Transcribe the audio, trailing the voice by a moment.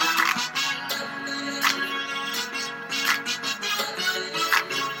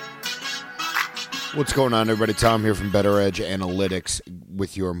What's going on, everybody? Tom here from Better Edge Analytics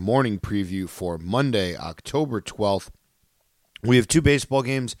with your morning preview for Monday, October 12th. We have two baseball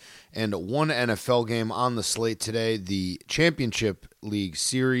games and one NFL game on the slate today. The Championship League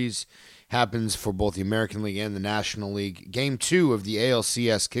Series happens for both the American League and the National League. Game 2 of the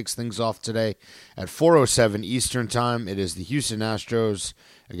ALCS kicks things off today at 4:07 Eastern Time. It is the Houston Astros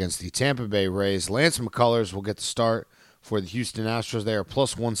against the Tampa Bay Rays. Lance McCullers will get the start for the Houston Astros. They are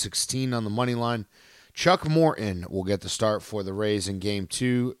plus 116 on the money line. Chuck Morton will get the start for the Rays in Game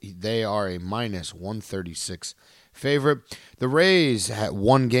 2. They are a minus 136 favorite. The Rays had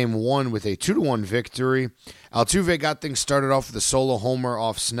won Game 1 with a 2-1 victory. Altuve got things started off with a solo homer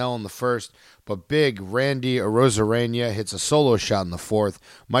off Snell in the first, but big Randy Arozarena hits a solo shot in the fourth.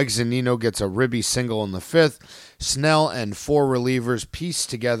 Mike Zunino gets a ribby single in the fifth. Snell and four relievers piece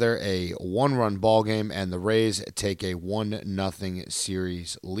together a one-run ball game, and the Rays take a 1-0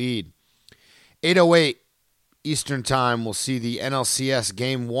 series lead. 8:08 Eastern Time, we'll see the NLCS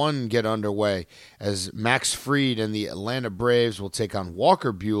Game 1 get underway as Max Fried and the Atlanta Braves will take on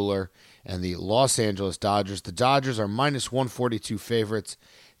Walker Buehler and the Los Angeles Dodgers. The Dodgers are minus 142 favorites.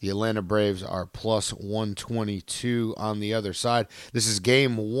 The Atlanta Braves are plus 122 on the other side. This is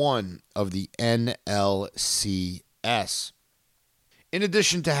Game 1 of the NLCS. In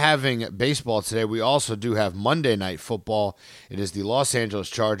addition to having baseball today, we also do have Monday Night Football. It is the Los Angeles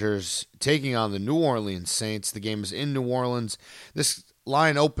Chargers taking on the New Orleans Saints. The game is in New Orleans. This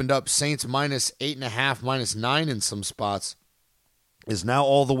line opened up Saints minus 8.5, minus 9 in some spots. Is now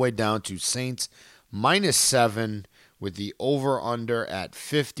all the way down to Saints minus 7 with the over-under at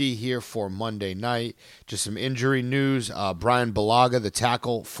 50 here for Monday night. Just some injury news. Brian Bulaga, the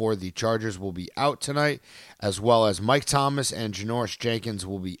tackle for the Chargers, will be out tonight, as well as Mike Thomas and Janoris Jenkins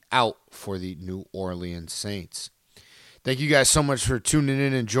will be out for the New Orleans Saints. Thank you guys so much for tuning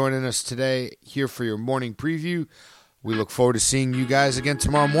in and joining us today here for your morning preview. We look forward to seeing you guys again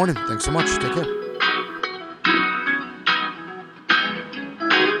tomorrow morning. Thanks so much. Take care.